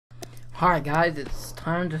Alright guys, it's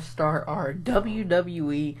time to start our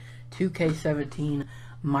WWE 2K17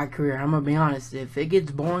 My Career. I'm gonna be honest, if it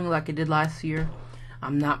gets boring like it did last year,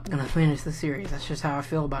 I'm not gonna finish the series. That's just how I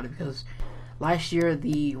feel about it, because last year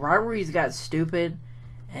the rivalries got stupid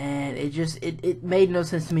and it made no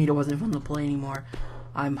sense to me. It wasn't fun to play anymore.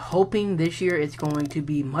 I'm hoping this year it's going to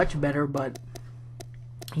be much better, but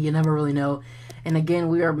you never really know. And again,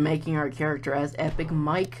 we are making our character as Epic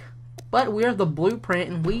Mike, but we are the blueprint,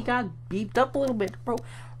 and we got beefed up a little bit, bro.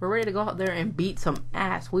 We're ready to go out there and beat some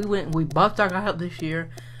ass. We buffed our guy up this year.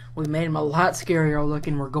 We made him a lot scarier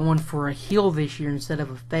looking. We're going for a heel this year instead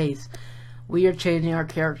of a face. We are changing our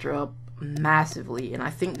character up massively, and I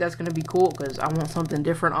think that's going to be cool because I want something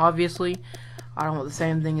different, obviously. I don't want the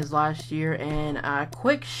same thing as last year. And a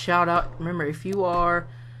quick shout out, remember, if you are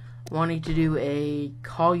wanting to do a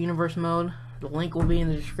Call Universe mode, the link will be in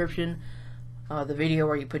the description. The video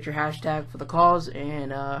where you put your hashtag for the calls,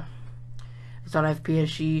 and it's on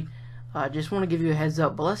FPSG. Just want to give you a heads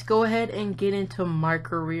up, but let's go ahead and get into my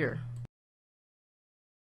career.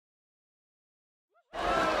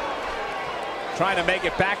 Trying to make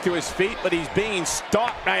it back to his feet, but he's being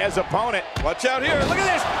stalked by his opponent. Watch out here. Look at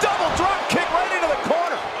this double drop kick right into the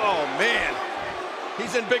corner. Oh, man.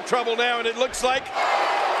 He's in big trouble now, and it looks like,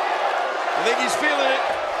 I think he's feeling it.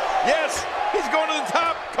 Yes, he's going to the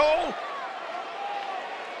top, Cole.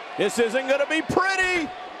 This isn't going to be pretty.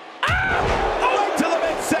 Right to the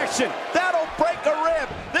midsection. That'll break a rib.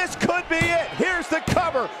 This could be it. Here's the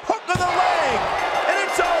cover. Hook of the leg. And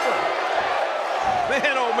it's over.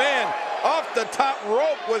 Man, oh man. Off the top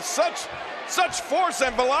rope with such force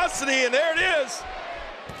and velocity. And there it is.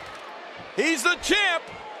 He's the champ.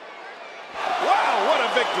 Wow, what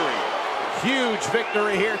a victory. Huge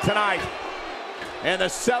victory here tonight. And the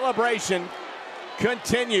celebration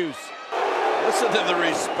continues. Listen to the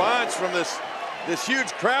response from this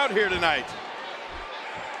huge crowd here tonight.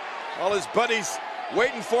 All his buddies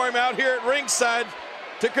waiting for him out here at ringside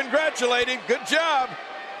to congratulate him. Good job.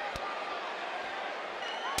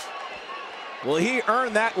 Well, he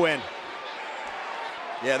earned that win.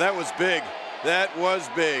 Yeah, that was big. That was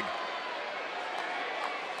big.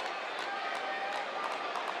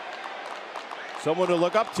 Someone to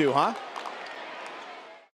look up to, huh?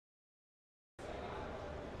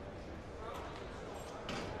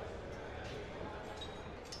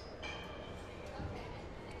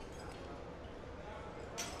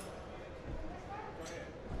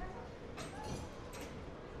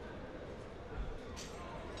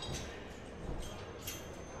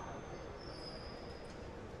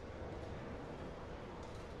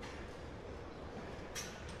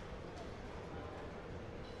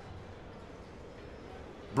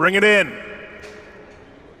 Bring it in.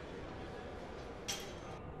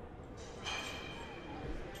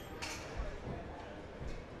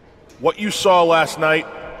 What you saw last night,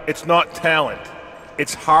 it's not talent.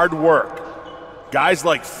 It's hard work. Guys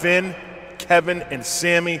like Finn, Kevin, and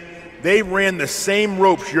Sammy, they ran the same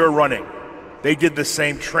ropes you're running. They did the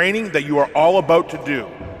same training that you are all about to do.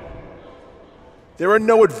 There are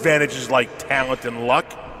no advantages like talent and luck.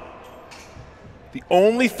 The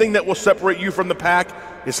only thing that will separate you from the pack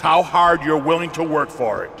is how hard you're willing to work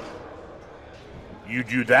for it. You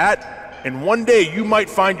do that, and one day you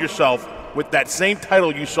might find yourself with that same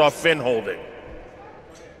title you saw Finn holding.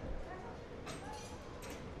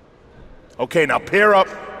 Okay, now pair up.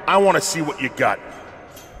 I want to see what you got.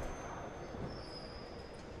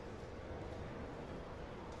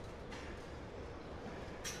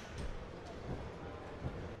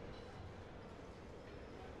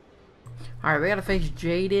 Alright, we gotta face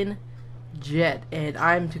Jaden Jet, and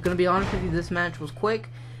I'm gonna be honest with you, this match was quick.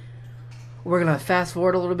 We're gonna fast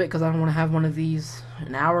forward a little bit because I don't want to have one of these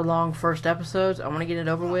an hour-long first episodes. I want to get it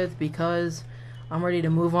over with because I'm ready to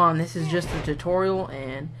move on. This is just a tutorial,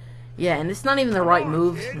 and yeah, and it's not even the right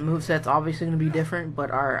moves. The moveset's obviously gonna be different, but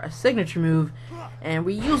our signature move, and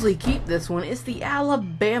we usually keep this one, is the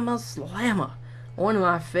Alabama Slammer. One of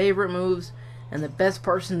my favorite moves, and the best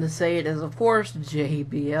person to say it is, of course,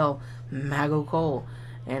 JBL, Mago Cole.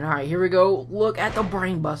 And alright, here we go. Look at the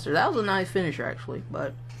Brainbuster. That was a nice finisher, actually,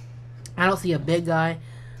 but I don't see a big guy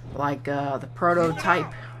like the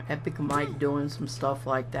prototype Epic Mike doing some stuff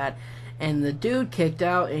like that. And the dude kicked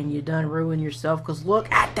out, and you done ruined yourself, because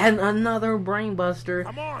look at that, another Brainbuster.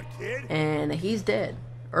 Come on, kid. And he's dead.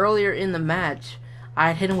 Earlier in the match, I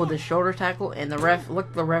had hit him with a shoulder tackle, and the ref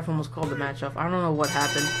almost called the match off. I don't know what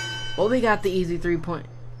happened. But we got the easy three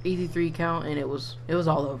count, and it was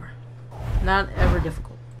all over. Not ever difficult.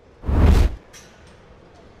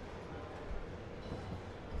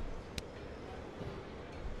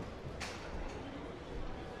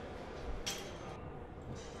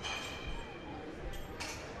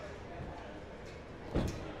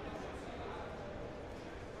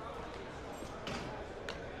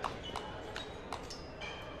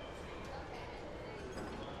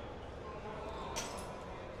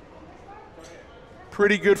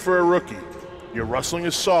 pretty good for a rookie. Your wrestling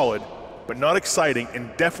is solid, but not exciting and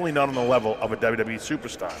definitely not on the level of a WWE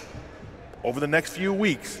superstar. Over the next few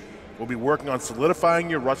weeks, we'll be working on solidifying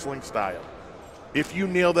your wrestling style. If you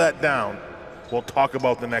nail that down, we'll talk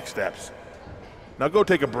about the next steps. Now go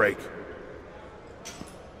take a break.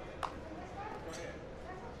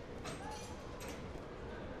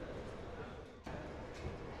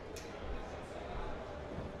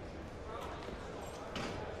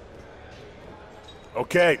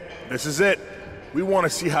 Okay, this is it. We want to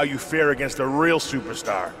see how you fare against a real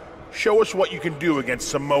superstar. Show us what you can do against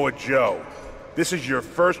Samoa Joe. This is your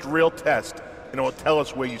first real test, and it will tell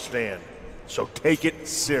us where you stand. So take it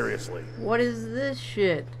seriously. What is this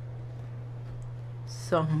shit?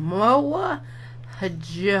 Samoa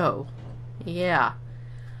Joe. Yeah.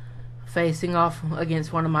 Facing off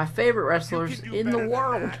against one of my favorite wrestlers in the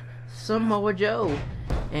world, Samoa Joe.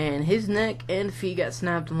 And his neck and feet got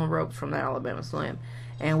snapped on the ropes from the Alabama Slam.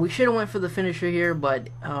 And we should have went for the finisher here, but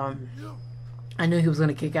I knew he was going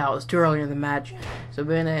to kick out. It was too early in the match, so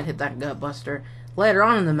Bennett hit that gut buster. Later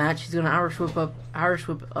on in the match, he's going to Irish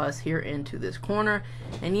whip us here into this corner.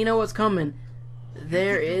 And you know what's coming.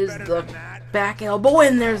 There is the back elbow,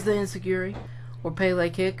 and there's the insecurity, or Pele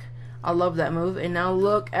kick. I love that move. And now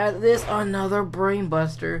look at this, another brain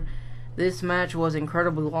buster. This match was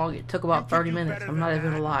incredibly long. It took about 30 minutes. I'm not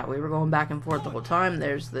even gonna lie. We were going back and forth the whole time.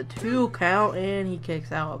 There's the 2 count, and he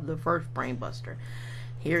kicks out of the first brain buster.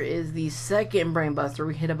 Here is the second brain buster.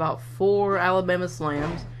 We hit about 4 Alabama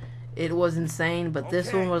slams. It was insane, but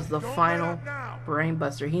this one was the final brain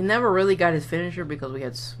buster. He never really got his finisher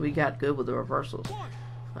because we got good with the reversals.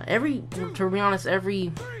 To be honest,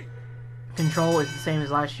 every control is the same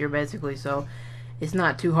as last year basically, so it's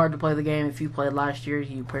not too hard to play the game. If you played last year,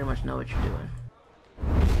 you pretty much know what you're doing.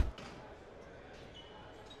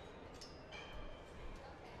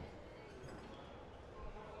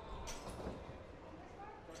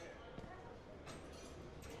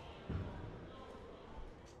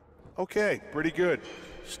 Okay, pretty good.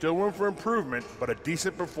 Still room for improvement, but a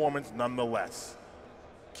decent performance nonetheless.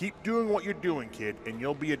 Keep doing what you're doing, kid, and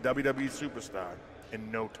you'll be a WWE superstar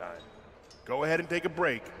in no time. Go ahead and take a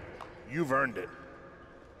break. You've earned it.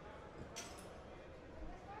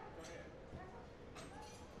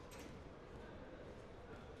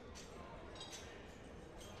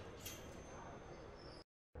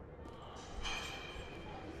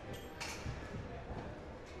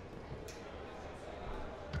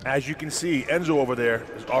 As you can see, Enzo over there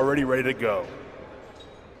is already ready to go.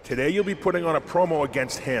 Today you'll be putting on a promo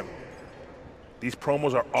against him. These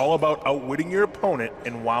promos are all about outwitting your opponent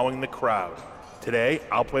and wowing the crowd. Today,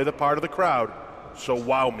 I'll play the part of the crowd, so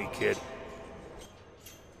wow me, kid.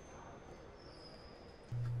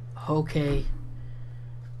 Okay.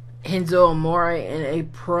 Enzo Amore in a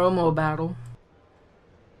promo battle.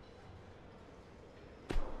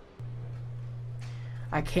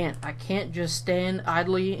 I can't just stand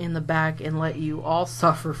idly in the back and let you all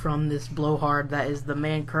suffer from this blowhard that is the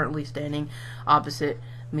man currently standing opposite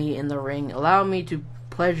me in the ring. Allow me to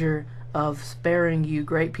pleasure of sparing you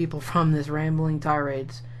great people from this rambling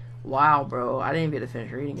tirades. Wow, bro. I didn't even get to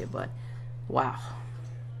finish reading it, but wow.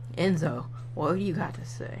 Enzo, what do you got to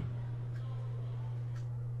say?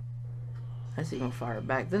 Let's even fire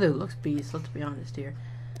back. The dude looks beast, let's be honest here.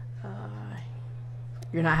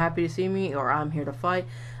 You're not happy to see me, or I'm here to fight.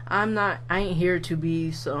 I ain't here to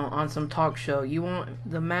be on some talk show. You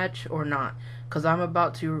want the match or not? Cause I'm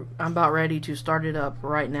about ready to start it up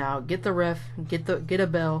right now. Get the ref, get a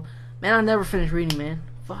bell. Man, I never finished reading, man.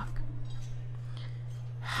 Fuck.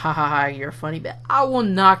 Ha ha ha, you're funny, but I will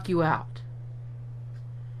knock you out.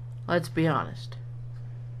 Let's be honest.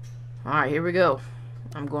 Alright, here we go.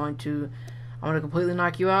 I'm gonna completely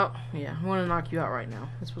knock you out. Yeah, I'm gonna knock you out right now.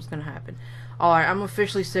 That's what's gonna happen. Alright, I'm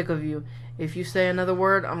officially sick of you. If you say another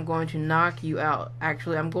word, I'm going to knock you out.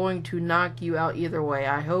 Actually, I'm going to knock you out either way.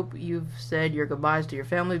 I hope you've said your goodbyes to your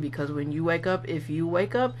family, because when you wake up, if you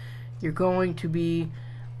wake up, you're going to be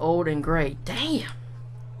old and gray. Damn!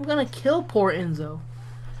 I'm gonna kill poor Enzo.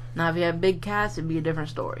 Now, if you had big cats, it'd be a different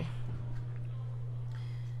story.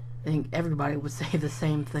 I think everybody would say the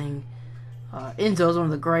same thing. Enzo's one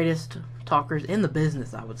of the greatest talkers in the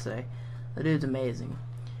business, I would say. The dude's amazing.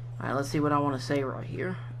 Alright, let's see what I want to say right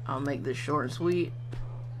here. I'll make this short and sweet.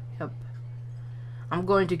 Yep. I'm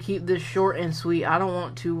going to keep this short and sweet. I don't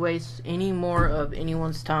want to waste any more of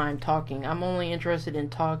anyone's time talking. I'm only interested in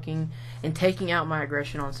talking and taking out my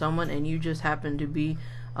aggression on someone, and you just happen to be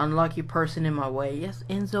an unlucky person in my way. Yes,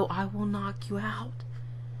 Enzo, I will knock you out.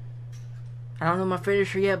 I don't know my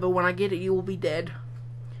finisher yet, but when I get it, you will be dead.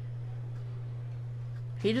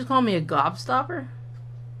 He just called me a gobstopper?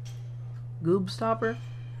 Goob Stopper.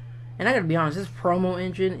 And I gotta be honest, this promo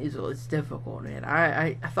engine it's difficult, man.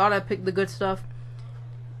 I thought I picked the good stuff,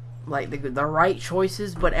 like the right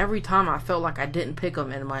choices, but every time I felt like I didn't pick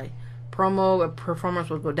them, and my promo performance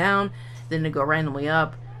would go down, then it'd go randomly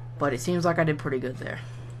up. But it seems like I did pretty good there.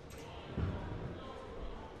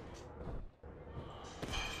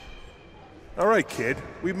 All right, kid,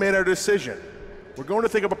 we've made our decision. We're going to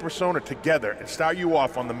think of a persona together and start you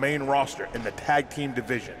off on the main roster in the tag team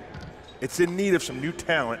division. It's in need of some new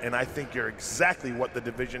talent, and I think you're exactly what the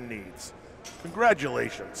division needs.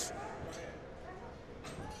 Congratulations.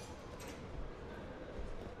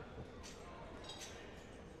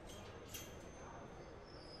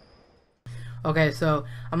 Okay, so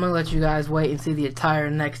I'm going to let you guys wait and see the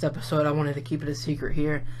entire next episode. I wanted to keep it a secret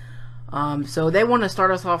here. So they want to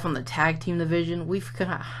start us off on the tag team division.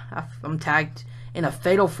 I'm tagged in a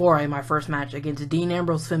Fatal 4-Way in my first match against Dean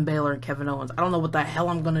Ambrose, Finn Balor, and Kevin Owens. I don't know what the hell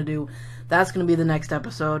I'm going to do. That's going to be the next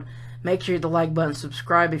episode. Make sure you hit the like button,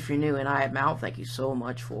 subscribe if you're new, and I am out. Thank you so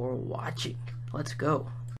much for watching. Let's go.